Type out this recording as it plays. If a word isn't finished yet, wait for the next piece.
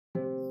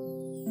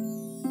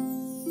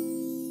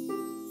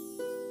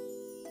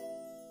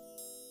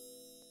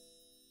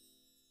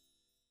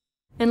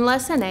In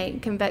Lesson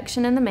 8,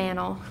 Convection in the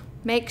Mantle,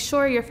 make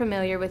sure you're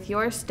familiar with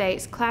your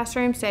state's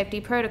classroom safety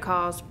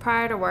protocols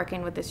prior to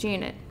working with this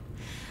unit.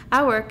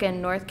 I work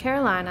in North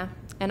Carolina,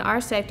 and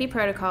our safety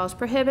protocols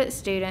prohibit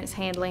students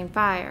handling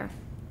fire.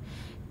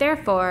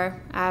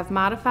 Therefore, I have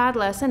modified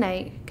Lesson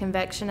 8,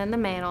 Convection in the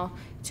Mantle,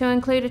 to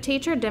include a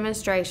teacher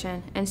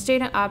demonstration and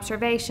student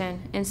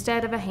observation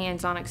instead of a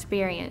hands-on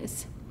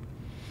experience.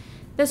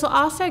 This will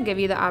also give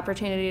you the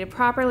opportunity to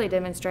properly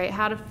demonstrate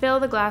how to fill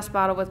the glass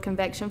bottle with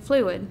convection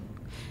fluid.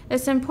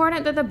 It's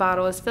important that the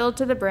bottle is filled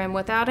to the brim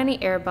without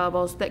any air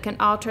bubbles that can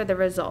alter the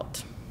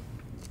result.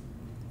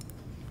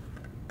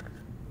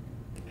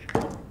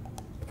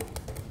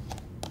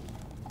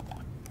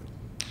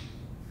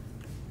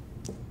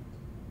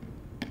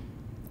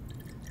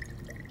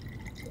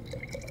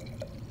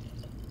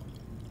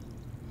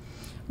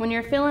 When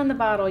you're filling the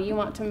bottle, you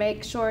want to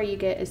make sure you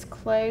get as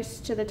close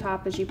to the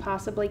top as you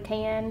possibly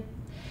can.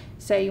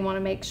 So you want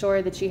to make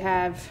sure that you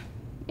have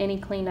any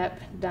cleanup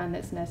done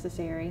that's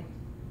necessary.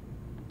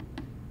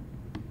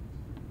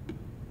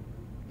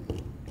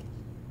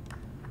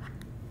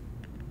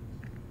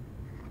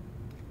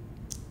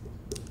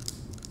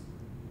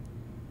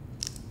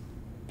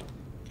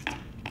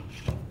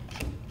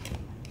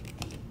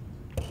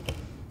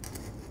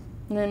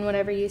 And then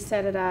whenever you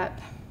set it up,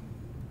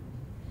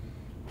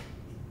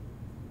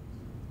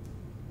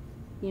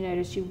 you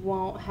notice you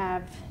won't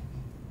have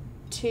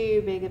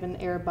too big of an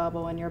air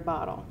bubble in your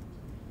bottle.